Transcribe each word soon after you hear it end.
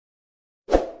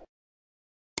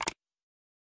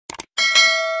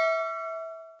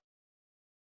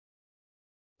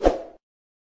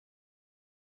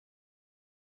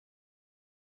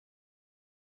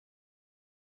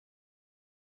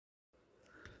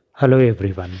Hello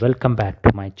everyone, welcome back to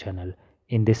my channel.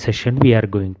 In this session we are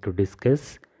going to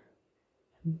discuss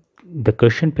the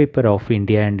question paper of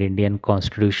India and Indian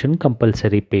Constitution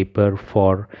compulsory paper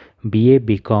for BA,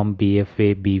 BCom, BFA,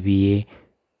 BVA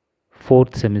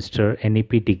 4th semester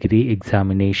NEP degree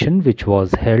examination which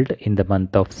was held in the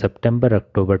month of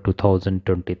September-October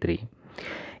 2023.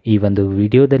 ಈ ಒಂದು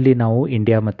ವಿಡಿಯೋದಲ್ಲಿ ನಾವು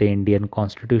India ಮತ್ತು Indian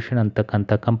constitution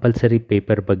ಅಂತಕ್ಕಂಥ compulsory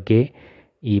paper ಬಗ್ಗೆ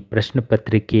ಈ ಪ್ರಶ್ನೆ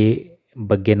ಪತ್ರಿಕೆ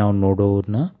ಬಗ್ಗೆ ನಾವು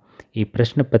ನೋಡೋಣ. ಈ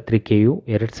ಪ್ರಶ್ನೆ ಪತ್ರಿಕೆಯು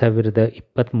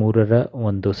 2023ರ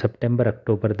ಒಂದು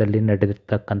ಸೆಪ್ಟೆಂಬರ್-ಅಕ್ಟೋಬರ್ದಲ್ಲಿ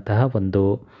ನಡೆದಿರ್ತಕ್ಕಂತಹ ಒಂದು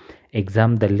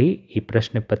ಎಕ್ಸಾಮ್ದಲ್ಲಿ ಈ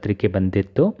ಪ್ರಶ್ನೆ ಪತ್ರಿಕೆ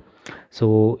ಬಂದಿತ್ತು. ಸೊ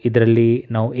ಇದರಲ್ಲಿ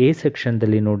ನಾವು ಎ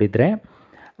ಸೆಕ್ಷನ್ದಲ್ಲಿ ನೋಡಿದರೆ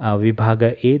ವಿಭಾಗ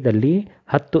ಎದಲ್ಲಿ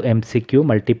 10 MCQ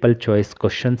ಮಲ್ಟಿಪಲ್ ಚಾಯ್ಸ್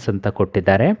ಕ್ವಶನ್ಸ್ ಅಂತ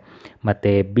ಕೊಟ್ಟಿದ್ದಾರೆ.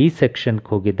 ಮತ್ತು ಬಿ ಸೆಕ್ಷನ್ಗೆ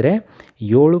ಹೋಗಿದರೆ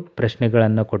 7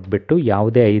 ಪ್ರಶ್ನೆಗಳನ್ನು ಕೊಟ್ಬಿಟ್ಟು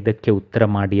ಯಾವುದೇ 5ಕ್ಕೆ ಉತ್ತರ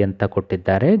ಮಾಡಿ ಅಂತ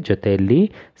ಕೊಟ್ಟಿದ್ದಾರೆ. ಜೊತೆಯಲ್ಲಿ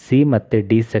ಸಿ ಮತ್ತು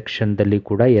ಡಿ ಸೆಕ್ಷನ್ದಲ್ಲಿ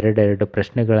ಕೂಡ 2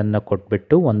 ಪ್ರಶ್ನೆಗಳನ್ನು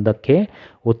ಕೊಟ್ಬಿಟ್ಟು 1ಕ್ಕೆ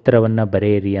ಉತ್ತರವನ್ನು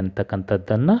ಬರೆಯಿರಿ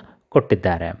ಅಂತಕ್ಕಂಥದ್ದನ್ನು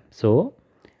ಕೊಟ್ಟಿದ್ದಾರೆ. ಸೊ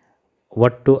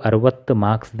ಒಟ್ಟು 60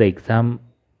 ಮಾರ್ಕ್ಸ್ದ ಎಕ್ಸಾಮ್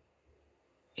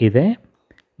ಇದೆ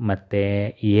ಮತ್ತು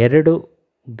 2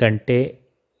 ಗಂಟೆ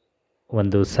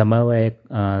ಒಂದು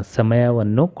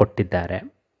ಸಮಯವನ್ನು ಕೊಟ್ಟಿದ್ದಾರೆ.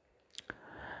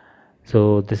 So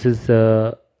this is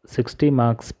 60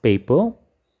 marks paper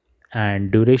and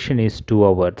duration is 2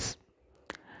 hours.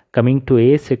 Coming to A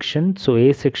section, so A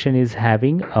section is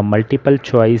having a multiple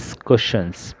choice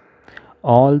questions.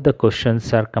 All the questions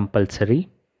are compulsory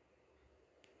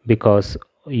because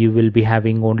you will be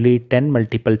having only 10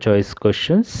 multiple choice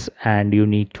questions and you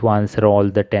need to answer all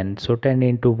the 10. So 10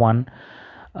 into 1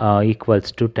 equals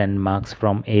to 10 marks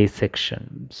from A section.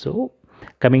 So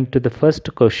coming to the first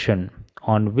question,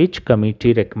 on which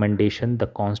committee recommendation the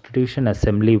Constitution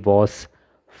Assembly was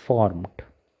formed?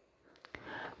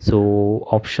 So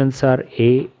options are A,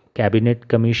 Cabinet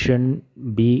Commission,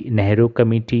 B, Nehru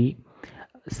Committee,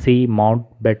 C,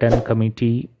 Mountbatten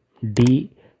Committee, D,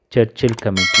 Churchill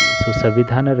committee. So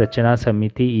ಸಂವಿಧಾನ ರಚನಾ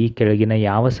ಸಮಿತಿ ಈ ಕೆಳಗಿನ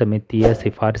ಯಾವ ಸಮಿತಿಯ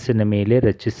ಶಿಫಾರಸಿನ ಮೇಲೆ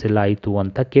ರಚಿಸಲಾಯಿತು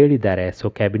ಅಂತ ಕೇಳಿದ್ದಾರೆ. So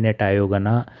cabinet ಆಯೋಗನ,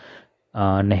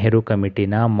 Nehru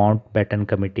ಕಮಿಟಿನ, Mount baton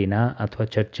ಕಮಿಟಿನ ಅಥವಾ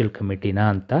ಚರ್ಚಿಲ್ ಕಮಿಟಿನ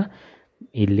ಅಂತ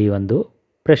ಇಲ್ಲಿ ಒಂದು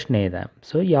ಪ್ರಶ್ನೆ ಇದೆ.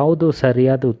 ಸೊ ಯಾವುದು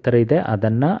ಸರಿಯಾದ ಉತ್ತರ ಇದೆ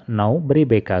ಅದನ್ನು ನಾವು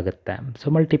ಬರೀಬೇಕಾಗತ್ತೆ. So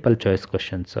multiple choice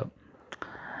questions.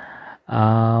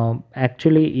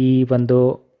 Actually ಈ ಒಂದು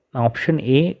ಆಪ್ಷನ್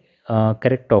ಎ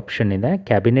ಕರೆಕ್ಟ್ ಆಪ್ಷನ್ ಇದೆ,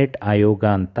 ಕ್ಯಾಬಿನೆಟ್ ಆಯೋಗ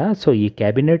ಅಂತ. ಸೊ ಈ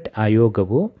ಕ್ಯಾಬಿನೆಟ್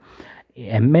ಆಯೋಗವು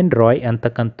MN ರಾಯ್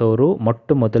ಅಂತಕ್ಕಂಥವರು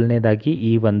ಮೊದಲನೇದಾಗಿ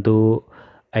ಈ ಒಂದು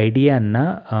ಐಡಿಯಾನ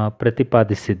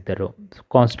ಪ್ರತಿಪಾದಿಸಿದ್ದರು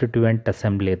ಕಾನ್ಸ್ಟಿಟ್ಯೂಯೆಂಟ್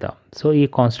ಅಸೆಂಬ್ಲಿದ. ಸೊ ಈ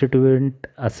ಕಾನ್ಸ್ಟಿಟ್ಯೂಯೆಂಟ್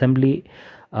ಅಸೆಂಬ್ಲಿ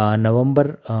ನವೆಂಬರ್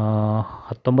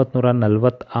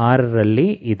 1946ರಲ್ಲಿ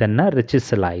ಇದನ್ನು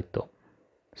ರಚಿಸಲಾಯಿತು.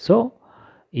 ಸೊ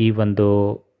ಈ ಒಂದು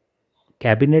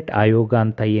ಕ್ಯಾಬಿನೆಟ್ ಆಯೋಗ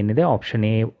ಅಂತ ಏನಿದೆ ಆಪ್ಷನ್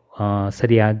ಎ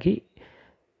ಸರಿಯಾಗಿ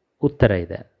ಉತ್ತರ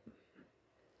ಇದೆ.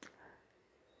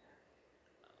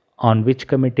 On which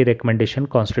committee recommendation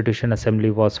Constitution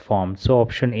Assembly was formed? So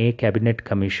option A, Cabinet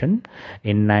Commission.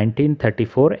 In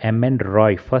 1934, MN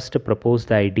Roy first proposed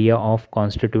the idea of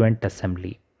Constituent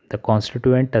Assembly. The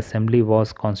Constituent Assembly was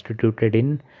constituted in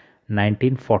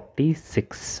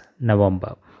 1946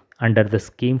 November under the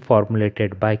scheme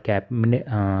formulated by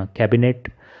Cabinet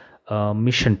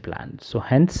Mission Plan. So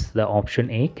hence the option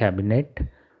A, Cabinet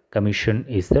Commission,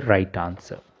 is the right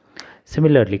answer.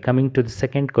 Similarly, coming to the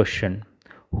second question,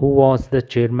 who was the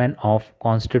chairman of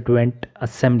Constituent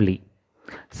Assembly?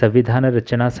 ಸಂವಿಧಾನ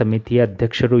ರಚನಾ ಸಮಿತಿಯ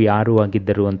ಅಧ್ಯಕ್ಷರು ಯಾರು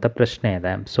ಆಗಿದ್ದರು ಅಂತ ಪ್ರಶ್ನೆ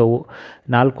ಇದೆ. So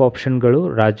 4 ಆಪ್ಷನ್ಗಳು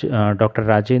doctor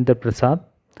Rajendra Prasad,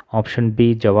 option B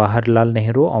Jawaharlal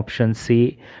Nehru, option C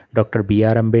doctor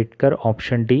BR Ambedkar,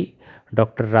 option D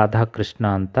doctor Radhakrishna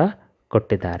ಅಂತ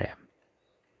ಕೊಟ್ಟಿದ್ದಾರೆ.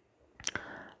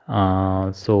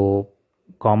 ಸೊ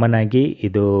ಕಾಮನ್ ಆಗಿ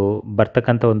ಇದು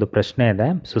ಬರ್ತಕ್ಕಂಥ ಒಂದು ಪ್ರಶ್ನೆ ಇದೆ.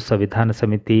 ಸೊ ಸಂವಿಧಾನ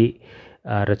ಸಮಿತಿ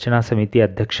ರಚನಾ ಸಮಿತಿ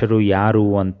ಅಧ್ಯಕ್ಷರು ಯಾರು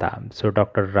ಅಂತ. So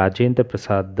doctor Rajendra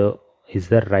Prasad is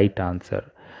the right answer.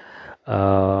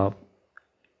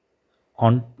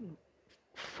 On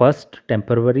first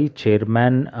temporary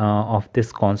chairman of this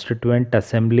Constituent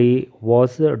Assembly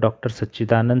was Dr.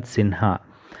 Sachidanand Sinha.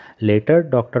 Later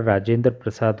Dr. Rajendra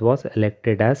Prasad was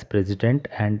elected as president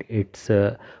and its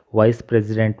vice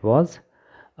president was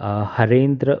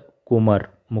Harendra Kumar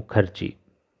Mukherjee.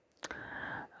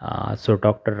 So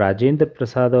doctor Rajendra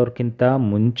Prasad ಅವ್ರಿಗಿಂತ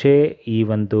ಮುಂಚೆ ಈ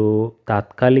ಒಂದು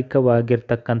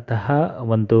ತಾತ್ಕಾಲಿಕವಾಗಿರ್ತಕ್ಕಂತಹ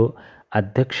ಒಂದು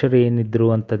ಅಧ್ಯಕ್ಷರು ಏನಿದ್ರು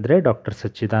ಅಂತಂದರೆ doctor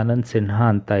Sachidanand Sinha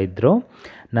ಅಂತ ಇದ್ದರು.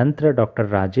 ನಂತರ ಡಾಕ್ಟರ್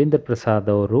ರಾಜೇಂದ್ರ ಪ್ರಸಾದ್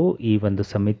ಅವರು ಈ ಒಂದು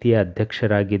ಸಮಿತಿಯ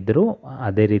ಅಧ್ಯಕ್ಷರಾಗಿದ್ದರು.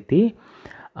 ಅದೇ ರೀತಿ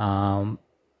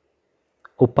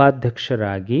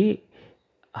ಉಪಾಧ್ಯಕ್ಷರಾಗಿ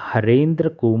ಹರೇಂದ್ರ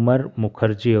ಕುಮಾರ್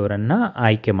ಮುಖರ್ಜಿ ಅವರನ್ನು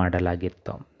ಆಯ್ಕೆ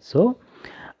ಮಾಡಲಾಗಿತ್ತು. ಸೊ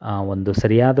ಒಂದು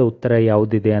ಸರಿಯಾದ ಉತ್ತರ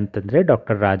ಯಾವುದಿದೆ ಅಂತಂದರೆ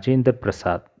doctor Rajendra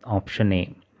Prasad, option A.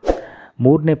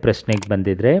 ಮೂರನೇ ಪ್ರಶ್ನೆಗೆ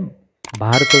ಬಂದಿದ್ದರೆ,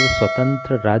 ಭಾರತದ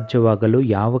ಸ್ವತಂತ್ರ ರಾಜ್ಯವಾಗಲು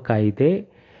ಯಾವ ಕಾಯಿದೆ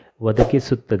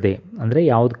ಒದಗಿಸುತ್ತದೆ? ಅಂದರೆ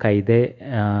ಯಾವುದು ಕಾಯಿದೆ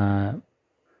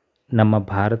ನಮ್ಮ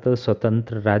ಭಾರತದ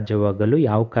ಸ್ವತಂತ್ರ ರಾಜ್ಯವಾಗಲು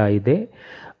ಯಾವ ಕಾಯಿದೆ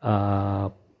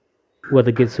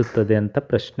ಒದಗಿಸುತ್ತದೆ ಅಂತ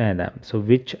ಪ್ರಶ್ನೆ ಇದೆ. So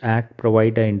which act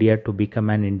provide India to become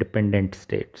an independent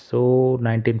state? So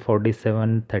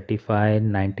 1947, 35,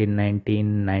 1919,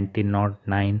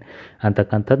 1909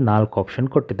 ಅಂತಕ್ಕಂಥದ್ದು 4 ಆಪ್ಷನ್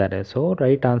ಕೊಟ್ಟಿದ್ದಾರೆ. So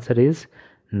right answer is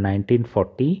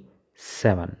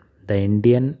 1947. The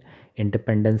Indian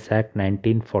independence act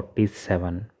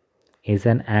 1947 is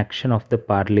an action of the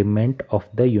Parliament of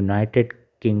the United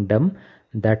Kingdom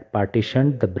that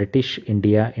partitioned the British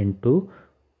India into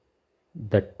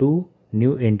the two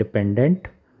new independent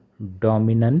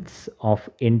dominions of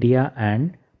India and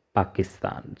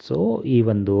Pakistan. So ಈ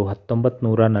ಒಂದು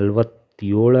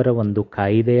 1947 ಒಂದು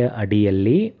ಕಾಯ್ದೆಯ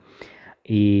ಅಡಿಯಲ್ಲಿ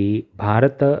ಈ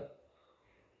ಭಾರತ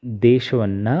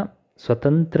ದೇಶವನ್ನು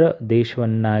ಸ್ವತಂತ್ರ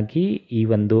ದೇಶವನ್ನಾಗಿ ಈ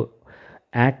ಒಂದು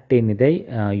ಆ್ಯಕ್ಟ್ ಏನಿದೆ,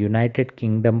 ಯುನೈಟೆಡ್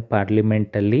ಕಿಂಗ್ಡಮ್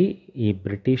ಪಾರ್ಲಿಮೆಂಟಲ್ಲಿ ಈ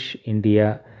ಬ್ರಿಟಿಷ್ ಇಂಡಿಯಾ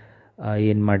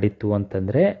ಏನು ಮಾಡಿತ್ತು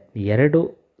ಅಂತಂದರೆ, 2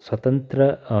 ಸ್ವತಂತ್ರ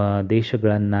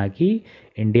ದೇಶಗಳನ್ನಾಗಿ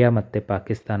ಇಂಡಿಯಾ ಮತ್ತು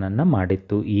ಪಾಕಿಸ್ತಾನನ್ನು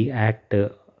ಮಾಡಿತ್ತು ಈ ಆ್ಯಕ್ಟ್,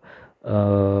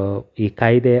 ಈ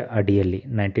ಕಾಯ್ದೆಯ ಅಡಿಯಲ್ಲಿ,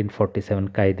 1947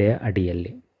 ಕಾಯ್ದೆಯ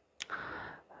ಅಡಿಯಲ್ಲಿ.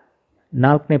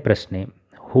 4ನೇ ಪ್ರಶ್ನೆ,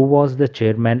 who was the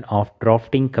chairman of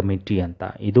drafting committee ಅಂತ.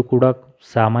 ಇದು ಕೂಡ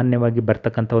ಸಾಮಾನ್ಯವಾಗಿ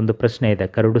ಬರ್ತಕ್ಕಂಥ ಒಂದು ಪ್ರಶ್ನೆ ಇದೆ,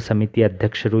 ಕರಡು ಸಮಿತಿ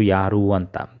ಅಧ್ಯಕ್ಷರು ಯಾರು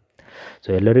ಅಂತ. ಸೊ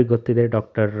ಎಲ್ಲರಿಗೂ ಗೊತ್ತಿದೆ,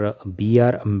 doctor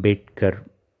BR Ambedkar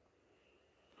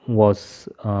was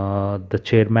the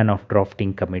chairman of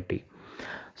drafting committee.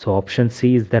 So option C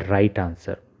is the right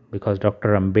answer because Dr.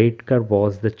 Ambedkar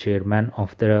was the chairman of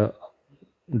the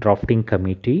drafting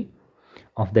committee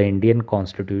of the Indian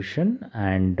Constitution,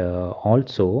 and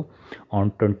also on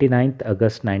 29th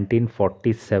August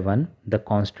 1947 the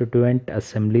Constituent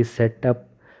Assembly set up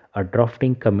a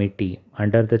drafting committee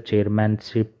under the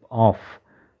chairmanship of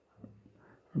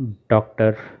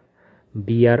Dr.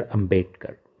 BR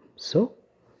Ambedkar. So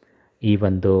ಈ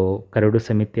ಒಂದು curd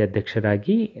ಸಮಿತಿ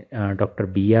ಅಧ್ಯಕ್ಷರಾಗಿ doctor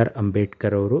BR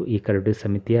Ambedkar ಅವರು ಈ curd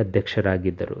ಸಮಿತಿಯ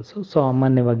ಅಧ್ಯಕ್ಷರಾಗಿದ್ದರು. So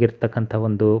ಸಾಮಾನ್ಯವಾಗಿರ್ತಕ್ಕಂಥ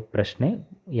ಒಂದು ಪ್ರಶ್ನೆ,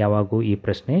 ಯಾವಾಗೂ ಈ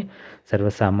ಪ್ರಶ್ನೆ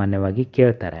ಸರ್ವಸಾಮಾನ್ಯವಾಗಿ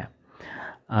ಕೇಳ್ತಾರೆ.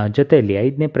 ಜೊತೆಯಲ್ಲಿ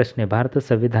 5ನೇ ಪ್ರಶ್ನೆ, ಭಾರತ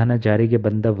ಸಂವಿಧಾನ ಜಾರಿಗೆ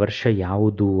ಬಂದ ವರ್ಷ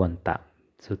ಯಾವುದು ಅಂತ.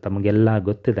 ಸೊ ತಮಗೆಲ್ಲ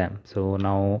ಗೊತ್ತಿದೆ. ಸೊ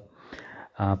ನಾವು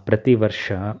ಪ್ರತಿ ವರ್ಷ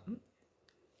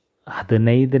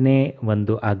 15ನೇ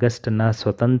ಒಂದು ಆಗಸ್ಟನ್ನು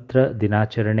ಸ್ವತಂತ್ರ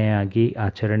ದಿನಾಚರಣೆಯಾಗಿ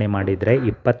ಆಚರಣೆ ಮಾಡಿದರೆ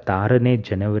 26ನೇ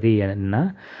ಜನವರಿಯನ್ನು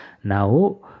ನಾವು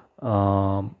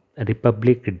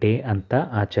ರಿಪಬ್ಲಿಕ್ ಡೇ ಅಂತ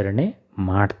ಆಚರಣೆ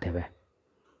ಮಾಡ್ತೇವೆ,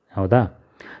 ಹೌದಾ?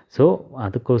 ಸೊ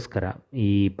ಅದಕ್ಕೋಸ್ಕರ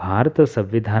ಈ ಭಾರತ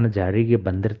ಸಂವಿಧಾನ ಜಾರಿಗೆ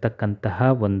ಬಂದಿರತಕ್ಕಂತಹ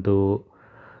ಒಂದು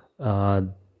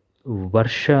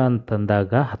ವರ್ಷ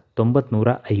ಅಂತಂದಾಗ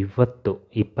 1950,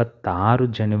 26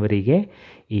 ಜನವರಿಗೆ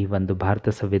ಈ ಒಂದು ಭಾರತ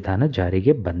ಸಂವಿಧಾನ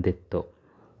ಜಾರಿಗೆ ಬಂದಿತ್ತು.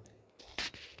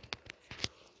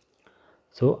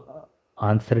 So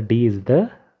answer D is the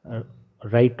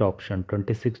right option.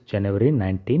 26 January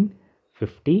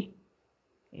 1950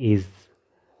 is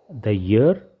the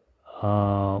year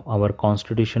our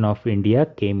Constitution of India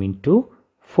came into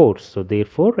force. So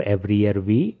therefore every year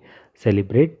we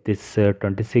celebrate this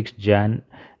 26 Jan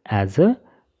as a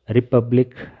Republic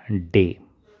Day.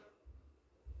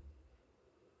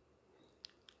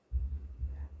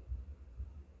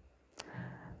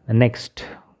 Next,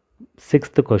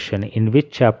 6th question, in which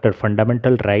chapter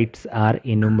fundamental rights are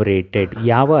enumerated?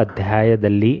 ಯಾವ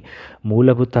ಅಧ್ಯಾಯದಲ್ಲಿ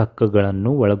ಮೂಲಭೂತ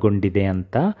ಹಕ್ಕುಗಳನ್ನು ಒಳಗೊಂಡಿದೆ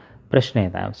ಅಂತ ಪ್ರಶ್ನೆ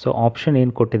ಇದೆ. So option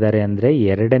ಏನು ಕೊಟ್ಟಿದ್ದಾರೆ ಅಂದರೆ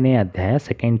 2ನೇ ಅಧ್ಯಾಯ,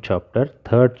 2nd chapter,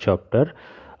 3rd chapter,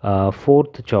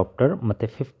 4th chapter ಮತ್ತು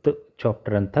 5th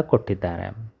ಚಾಪ್ಟರ್ ಅಂತ ಕೊಟ್ಟಿದ್ದಾರೆ.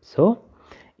 ಸೊ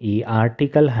ಈ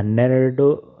ಆರ್ಟಿಕಲ್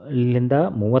 12ರಿಂದ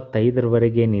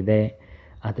 35 ಏನಿದೆ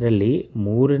ಅದರಲ್ಲಿ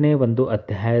 3ನೇ ಒಂದು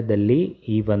ಅಧ್ಯಾಯದಲ್ಲಿ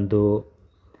ಈ ಒಂದು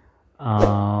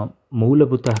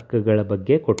ಮೂಲಭೂತ ಹಕ್ಕುಗಳ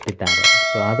ಬಗ್ಗೆ ಕೊಟ್ಟಿದ್ದಾರೆ.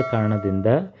 ಸೊ ಆದ ಕಾರಣದಿಂದ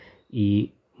ಈ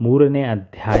 3ನೇ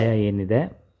ಅಧ್ಯಾಯ ಏನಿದೆ,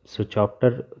 so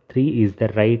chapter 3 is the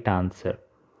right answer.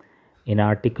 In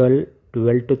article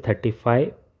 12 to 35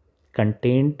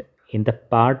 contained in the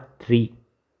part 3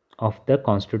 of the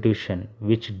Constitution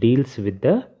which deals with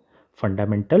the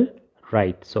fundamental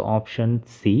rights. So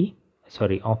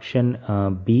option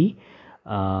B,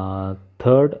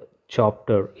 3rd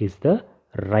chapter is the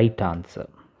right answer.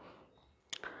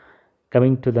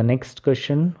 Coming to the next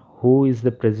question, who is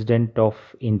the President of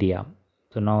India?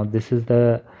 So now this is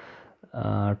the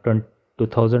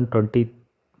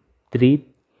 2023.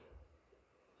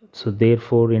 So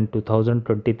therefore in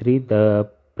 2023 the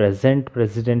present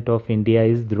President of India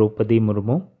is Draupadi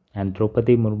Murmu, and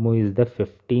Draupadi Murmu is the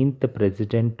 15th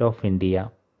President of India.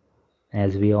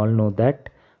 As we all know that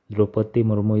Draupadi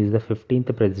Murmu is the 15th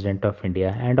President of India,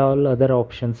 and all other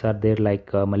options are there, like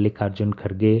Mallikarjun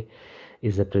Kharge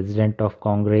is the President of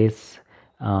Congress,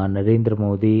 Narendra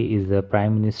Modi is the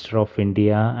Prime Minister of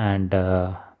India, and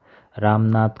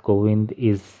Ramnath Kovind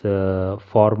is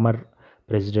former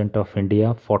President of India,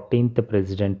 14th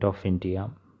President of India.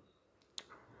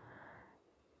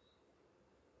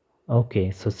 Okay,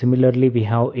 so similarly we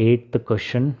have 8th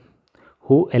question.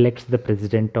 Who elects the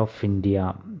President of India?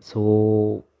 So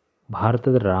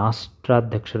ಭಾರತದ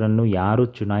ರಾಷ್ಟ್ರಾಧ್ಯಕ್ಷರನ್ನು ಯಾರು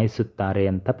ಚುನಾಯಿಸುತ್ತಾರೆ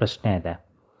ಅಂತ ಪ್ರಶ್ನೆ ಇದೆ.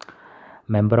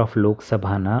 Member of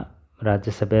ಲೋಕಸಭಾನ,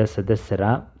 ರಾಜ್ಯಸಭೆಯ ಸದಸ್ಯರ,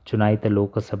 ಚುನಾಯಿತ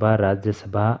ಲೋಕಸಭಾ,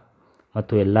 ರಾಜ್ಯಸಭಾ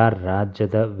ಮತ್ತು ಎಲ್ಲ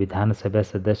ರಾಜ್ಯದ ವಿಧಾನಸಭೆಯ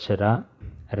ಸದಸ್ಯರ,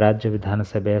 ರಾಜ್ಯ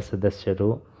ವಿಧಾನಸಭೆಯ ಸದಸ್ಯರು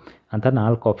ಅಂತ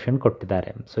 4 ಆಪ್ಷನ್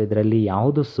ಕೊಟ್ಟಿದ್ದಾರೆ. ಸೊ ಇದರಲ್ಲಿ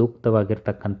ಯಾವುದು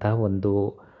ಸೂಕ್ತವಾಗಿರ್ತಕ್ಕಂಥ ಒಂದು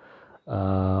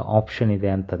ಆಪ್ಷನ್ ಇದೆ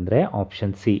ಅಂತಂದರೆ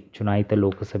ಆಪ್ಷನ್ ಸಿ, ಚುನಾಯಿತ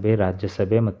ಲೋಕಸಭೆ,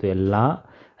 ರಾಜ್ಯಸಭೆ ಮತ್ತು ಎಲ್ಲ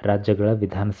ರಾಜ್ಯಗಳ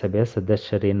ವಿಧಾನಸಭೆಯ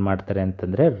ಸದಸ್ಯರು ಏನು ಮಾಡ್ತಾರೆ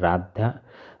ಅಂತಂದರೆ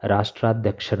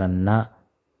ರಾಷ್ಟ್ರಾಧ್ಯಕ್ಷರನ್ನು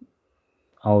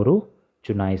ಅವರು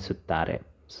ಚುನಾಯಿಸುತ್ತಾರೆ.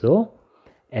 So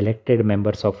elected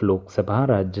members of Lok Sabha,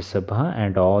 Rajya Sabha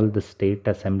and all the state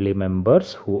assembly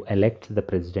members who ಎಲೆಕ್ಟ್ಸ್ the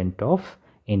president of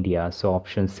India. So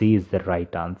option C is the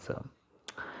right answer.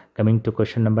 Coming to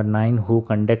question number 9, who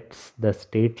conducts the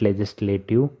state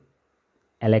legislative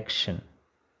election?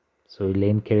 So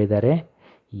ಇಲ್ಲೇನು ಕೇಳಿದ್ದಾರೆ,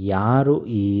 ಯಾರು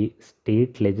ಈ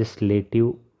state legislative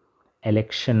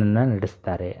ಎಲೆಕ್ಷನನ್ನು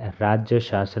ನಡೆಸ್ತಾರೆ, ರಾಜ್ಯ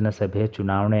ಶಾಸನ ಸಭೆಯ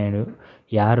ಚುನಾವಣೆಯನ್ನು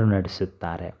ಯಾರು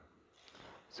ನಡೆಸುತ್ತಾರೆ?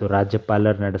 ಸೊ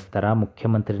ರಾಜ್ಯಪಾಲರು ನಡೆಸ್ತಾರಾ,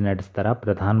 ಮುಖ್ಯಮಂತ್ರಿ ನಡೆಸ್ತಾರಾ,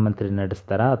 ಪ್ರಧಾನಮಂತ್ರಿ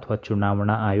ನಡೆಸ್ತಾರಾ ಅಥವಾ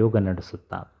ಚುನಾವಣಾ ಆಯೋಗ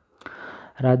ನಡೆಸುತ್ತಾ?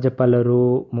 ರಾಜ್ಯಪಾಲರು,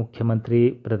 ಮುಖ್ಯಮಂತ್ರಿ,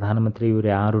 ಪ್ರಧಾನಮಂತ್ರಿ ಇವರು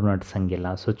ಯಾರು ನಡೆಸಂಗಿಲ್ಲ.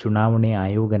 ಸೊ ಚುನಾವಣೆ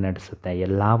ಆಯೋಗ ನಡೆಸುತ್ತೆ.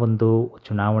 ಎಲ್ಲ ಒಂದು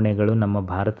ಚುನಾವಣೆಗಳು ನಮ್ಮ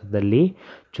ಭಾರತದಲ್ಲಿ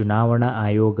ಚುನಾವಣಾ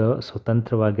ಆಯೋಗ,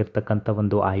 ಸ್ವತಂತ್ರವಾಗಿರ್ತಕ್ಕಂಥ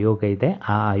ಒಂದು ಆಯೋಗ ಇದೆ.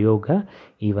 ಆ ಆಯೋಗ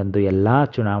ಈ ಒಂದು ಎಲ್ಲ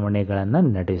ಚುನಾವಣೆಗಳನ್ನು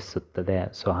ನಡೆಸುತ್ತದೆ.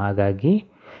 ಸೊ ಹಾಗಾಗಿ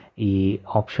ಈ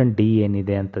ಆಪ್ಷನ್ ಡಿ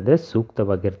ಏನಿದೆ ಅಂತಂದರೆ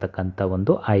ಸೂಕ್ತವಾಗಿರ್ತಕ್ಕಂಥ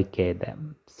ಒಂದು ಆಯ್ಕೆ ಇದೆ.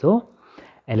 So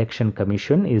election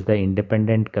commission is the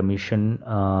independent commission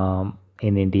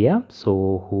in India, so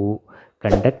who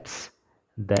conducts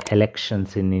the elections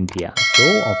in India? So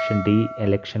option D,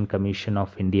 Election Commission of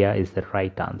India, is the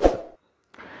right answer.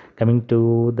 Coming to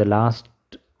the last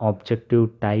objective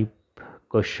type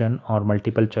question or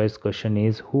multiple choice question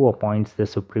is, who appoints the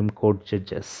Supreme Court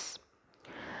judges?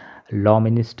 Law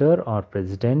minister or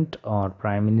president or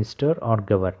prime minister or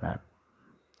governor?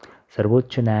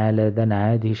 ಸರ್ವೋಚ್ಚ ನ್ಯಾಯಾಲಯದ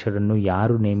ನ್ಯಾಯಾಧೀಶರನ್ನು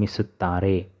ಯಾರು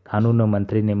ನೇಮಿಸುತ್ತಾರೆ? ಕಾನೂನು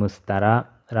ಮಂತ್ರಿ ನೇಮಿಸ್ತಾರಾ,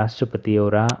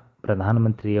 ರಾಷ್ಟ್ರಪತಿಯವರ,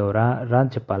 ಪ್ರಧಾನಮಂತ್ರಿಯವರ,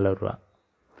 ರಾಜ್ಯಪಾಲರ?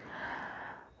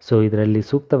 So ಇದರಲ್ಲಿ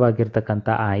ಸೂಕ್ತವಾಗಿರ್ತಕ್ಕಂಥ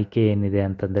ಆಯ್ಕೆ ಏನಿದೆ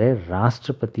ಅಂತಂದರೆ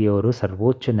ರಾಷ್ಟ್ರಪತಿಯವರು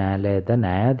ಸರ್ವೋಚ್ಚ ನ್ಯಾಯಾಲಯದ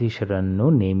ನ್ಯಾಯಾಧೀಶರನ್ನು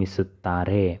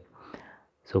ನೇಮಿಸುತ್ತಾರೆ.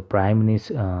 So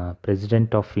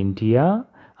president of India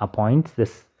appoints the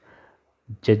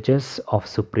judges of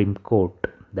supreme court.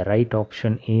 The right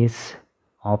option is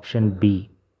option B,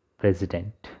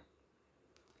 president.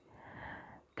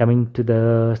 Coming to the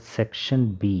section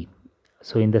B.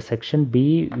 So in the section B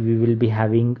we will be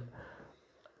having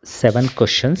 7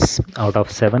 questions. Out of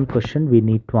 7 questions we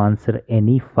need to answer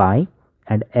any 5,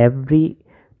 and every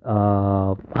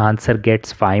answer gets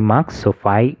 5 marks. So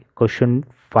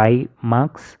 5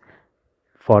 marks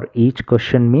for each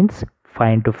question means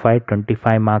 5 into 5,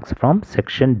 25 marks from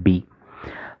section B.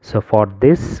 So for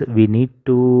this we need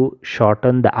to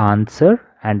shorten the answer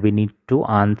and we need to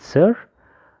answer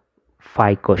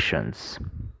 5 questions,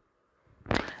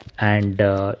 and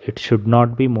it should not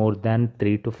be more than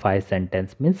 3 to 5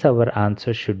 sentences. Means our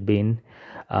answer should be in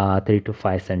 3 to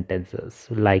 5 sentences.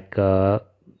 Like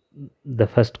the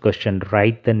first question,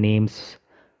 write the names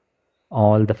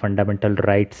all the fundamental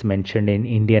rights mentioned in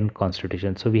Indian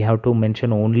Constitution. So we have to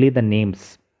mention only the names,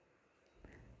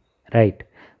 right?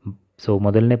 So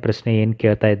ಮೊದಲನೇ ಪ್ರಶ್ನೆ ಏನು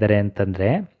ಕೇಳ್ತಾ ಇದ್ದಾರೆ ಅಂತಂದರೆ,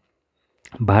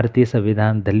 ಭಾರತೀಯ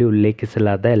ಸಂವಿಧಾನದಲ್ಲಿ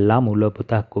ಉಲ್ಲೇಖಿಸಲಾದ ಎಲ್ಲ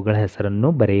ಮೂಲಭೂತ ಹಕ್ಕುಗಳ ಹೆಸರನ್ನು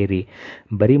ಬರೆಯಿರಿ.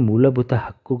 ಬರೀ ಮೂಲಭೂತ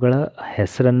ಹಕ್ಕುಗಳ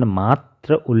ಹೆಸರನ್ನು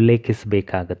ಮಾತ್ರ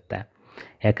ಉಲ್ಲೇಖಿಸಬೇಕಾಗತ್ತೆ.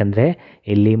 ಯಾಕಂದರೆ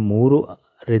ಇಲ್ಲಿ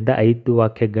 3ರಿಂದ 5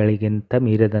 ವಾಕ್ಯಗಳಿಗಿಂತ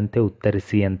ಮೀರದಂತೆ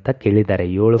ಉತ್ತರಿಸಿ ಅಂತ ಕೇಳಿದ್ದಾರೆ.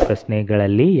 7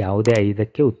 ಪ್ರಶ್ನೆಗಳಲ್ಲಿ ಯಾವುದೇ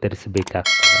 5ಕ್ಕೆ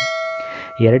ಉತ್ತರಿಸಬೇಕಾಗ್ತದೆ.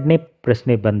 ಎರಡನೇ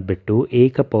ಪ್ರಶ್ನೆ ಬಂದುಬಿಟ್ಟು,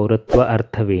 ಏಕ ಪೌರತ್ವ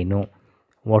ಅರ್ಥವೇನು?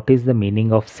 What is the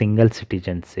meaning of single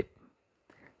citizenship?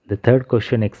 The third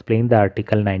question, explain the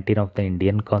Article 19 of the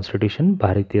Indian Constitution.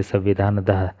 ಭಾರತೀಯ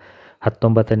ಸಂವಿಧಾನದ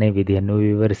 19ನೇ ವಿಧಿಯನ್ನು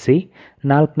ವಿವರಿಸಿ.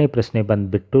 4ನೇ ಪ್ರಶ್ನೆ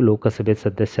ಬಂದುಬಿಟ್ಟು, ಲೋಕಸಭೆ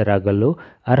ಸದಸ್ಯರಾಗಲು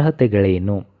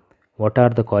ಅರ್ಹತೆಗಳೇನು? What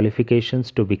are the qualifications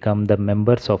to become the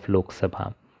members of Lok Sabha?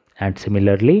 And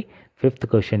similarly, 5th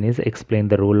question is, explain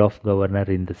the role of governor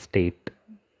in the state.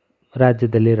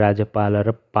 ರಾಜ್ಯದಲ್ಲಿ ರಾಜ್ಯಪಾಲರ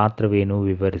ಪಾತ್ರವೇನು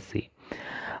ವಿವರಿಸಿ.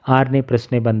 6ನೇ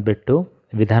ಪ್ರಶ್ನೆ ಬಂದುಬಿಟ್ಟು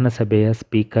ವಿಧಾನಸಭೆಯ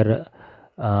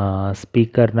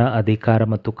ಸ್ಪೀಕರ್ನ ಅಧಿಕಾರ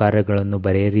ಮತ್ತು ಕಾರ್ಯಗಳನ್ನು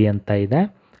ಬರೆಯಿರಿ ಅಂತ ಇದೆ.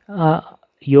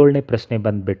 7ನೇ ಪ್ರಶ್ನೆ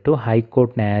ಬಂದುಬಿಟ್ಟು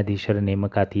ಹೈಕೋರ್ಟ್ ನ್ಯಾಯಾಧೀಶರ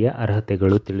ನೇಮಕಾತಿಯ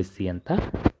ಅರ್ಹತೆಗಳು ತಿಳಿಸಿ ಅಂತ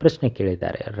ಪ್ರಶ್ನೆ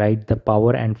ಕೇಳಿದ್ದಾರೆ. Right the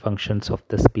power and functions of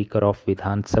the speaker of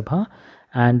ವಿಧಾನಸಭಾ.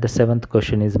 And the 7th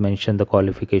question is mention the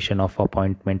qualification of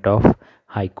appointment of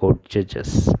High Court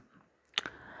judges.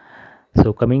 So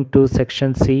coming to section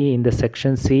C, in the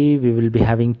section C we will be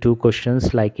having two questions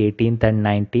like 18th and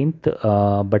 19th,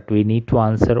 but we need to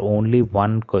answer only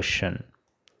one question,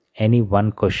 any one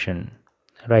question,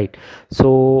 right? So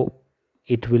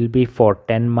it will be for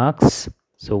 10 marks.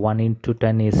 So 1 into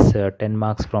 10 is 10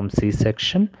 marks from C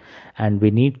section, and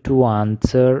we need to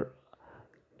answer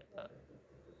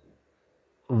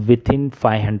within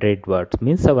 500 words,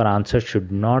 means our answer should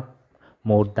not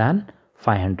more than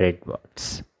 500 words.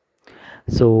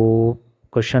 So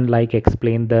question like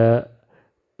explain the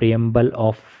preamble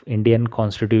of Indian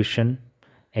Constitution,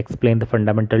 explain the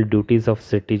fundamental duties of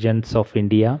citizens of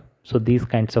India. So these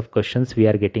kinds of questions we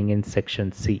are getting in section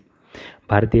C.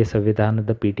 ಭಾರತೀಯ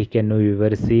ಸಂವಿಧಾನದ ಪೀಠಿಕೆಯನ್ನು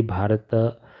ವಿವರಿಸಿ,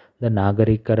 ಭಾರತದ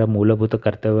ನಾಗರಿಕರ ಮೂಲಭೂತ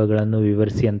ಕರ್ತವ್ಯಗಳನ್ನು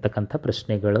ವಿವರಿಸಿ ಅಂತಕ್ಕಂಥ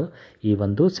ಪ್ರಶ್ನೆಗಳು ಈ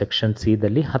ಒಂದು ಸೆಕ್ಷನ್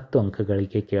ಸಿದಲ್ಲಿ 10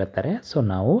 ಅಂಕಗಳಿಗೆ ಕೇಳ್ತಾರೆ. ಸೊ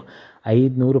ನಾವು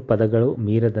 500 ಪದಗಳು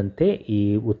ಮೀರದಂತೆ ಈ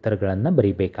ಉತ್ತರಗಳನ್ನು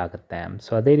ಬರೀಬೇಕಾಗತ್ತೆ.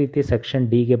 ಸೊ ಅದೇ ರೀತಿ ಸೆಕ್ಷನ್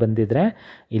ಡಿಗೆ ಬಂದಿದ್ದರೆ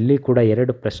ಇಲ್ಲಿ ಕೂಡ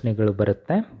 2 ಪ್ರಶ್ನೆಗಳು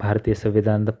ಬರುತ್ತೆ. ಭಾರತೀಯ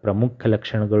ಸಂವಿಧಾನದ ಪ್ರಮುಖ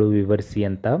ಲಕ್ಷಣಗಳು ವಿವರಿಸಿ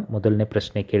ಅಂತ ಮೊದಲನೇ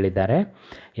ಪ್ರಶ್ನೆ ಕೇಳಿದ್ದಾರೆ.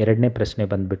 2ನೇ ಪ್ರಶ್ನೆ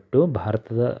ಬಂದುಬಿಟ್ಟು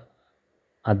ಭಾರತದ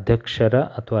ಅಧ್ಯಕ್ಷರ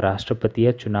ಅಥವಾ ರಾಷ್ಟ್ರಪತಿಯ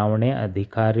ಚುನಾವಣೆ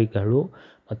ಅಧಿಕಾರಗಳು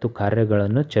ಮತ್ತು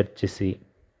ಕಾರ್ಯಗಳನ್ನು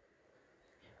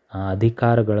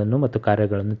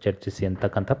ಚರ್ಚಿಸಿ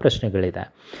ಅಂತಕ್ಕಂಥ ಪ್ರಶ್ನೆಗಳಿದೆ.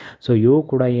 ಸೊ ಇವು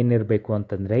ಕೂಡ ಏನಿರಬೇಕು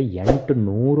ಅಂತಂದರೆ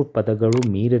 800 ಪದಗಳು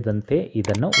ಮೀರಿದಂತೆ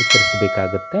ಇದನ್ನು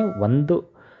ಉತ್ತರಿಸಬೇಕಾಗುತ್ತೆ. ಒಂದು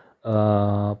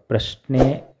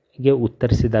ಪ್ರಶ್ನೆಗೆ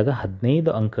ಉತ್ತರಿಸಿದಾಗ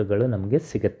 15 ಅಂಕಗಳು ನಮಗೆ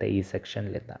ಸಿಗುತ್ತೆ ಈ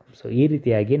ಸೆಕ್ಷನ್ಲಿಂದ. ಸೊ ಈ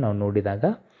ರೀತಿಯಾಗಿ ನಾವು ನೋಡಿದಾಗ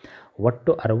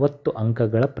ಒಟ್ಟು 60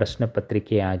 ಅಂಕಗಳ ಪ್ರಶ್ನೆ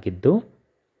ಪತ್ರಿಕೆಯಾಗಿದ್ದು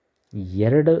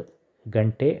 2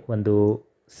 ಗಂಟೆ ಒಂದು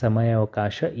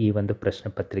ಸಮಯಾವಕಾಶ ಈ ಒಂದು ಪ್ರಶ್ನೆ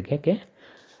ಪತ್ರಿಕೆಗೆ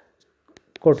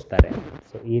ಕೊಡ್ತಾರೆ.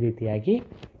 ಸೊ ಈ ರೀತಿಯಾಗಿ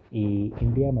ಈ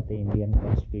ಇಂಡಿಯಾ ಮತ್ತು ಇಂಡಿಯನ್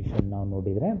ಕಾನ್ಸ್ಟಿಟ್ಯೂಷನ್ ನಾವು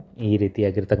ನೋಡಿದರೆ ಈ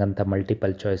ರೀತಿಯಾಗಿರ್ತಕ್ಕಂಥ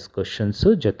ಮಲ್ಟಿಪಲ್ ಚಾಯ್ಸ್ ಕ್ವಶನ್ಸು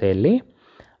ಜೊತೆಯಲ್ಲಿ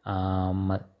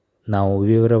ನಾವು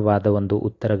ವಿವರವಾದ ಒಂದು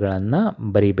ಉತ್ತರಗಳನ್ನು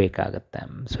ಬರೀಬೇಕಾಗತ್ತೆ.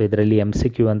 ಸೊ ಇದರಲ್ಲಿ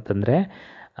MCQ ಅಂತಂದರೆ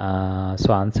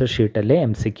ಸೊ ಆನ್ಸರ್ ಶೀಟಲ್ಲೇ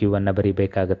MCQವನ್ನು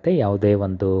ಬರೀಬೇಕಾಗತ್ತೆ. ಯಾವುದೇ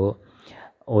ಒಂದು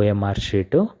OMR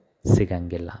ಶೀಟು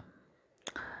ಸಿಗಂಗಿಲ್ಲ.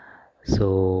 So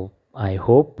I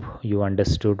hope you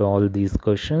understood all these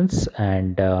questions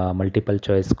and multiple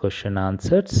choice question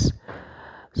answers.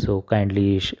 So kindly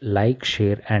like,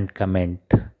 share and comment.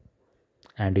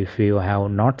 And if you have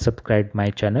not subscribed my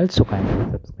channel, so kindly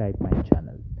subscribe my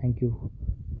channel. Thank you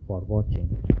for watching.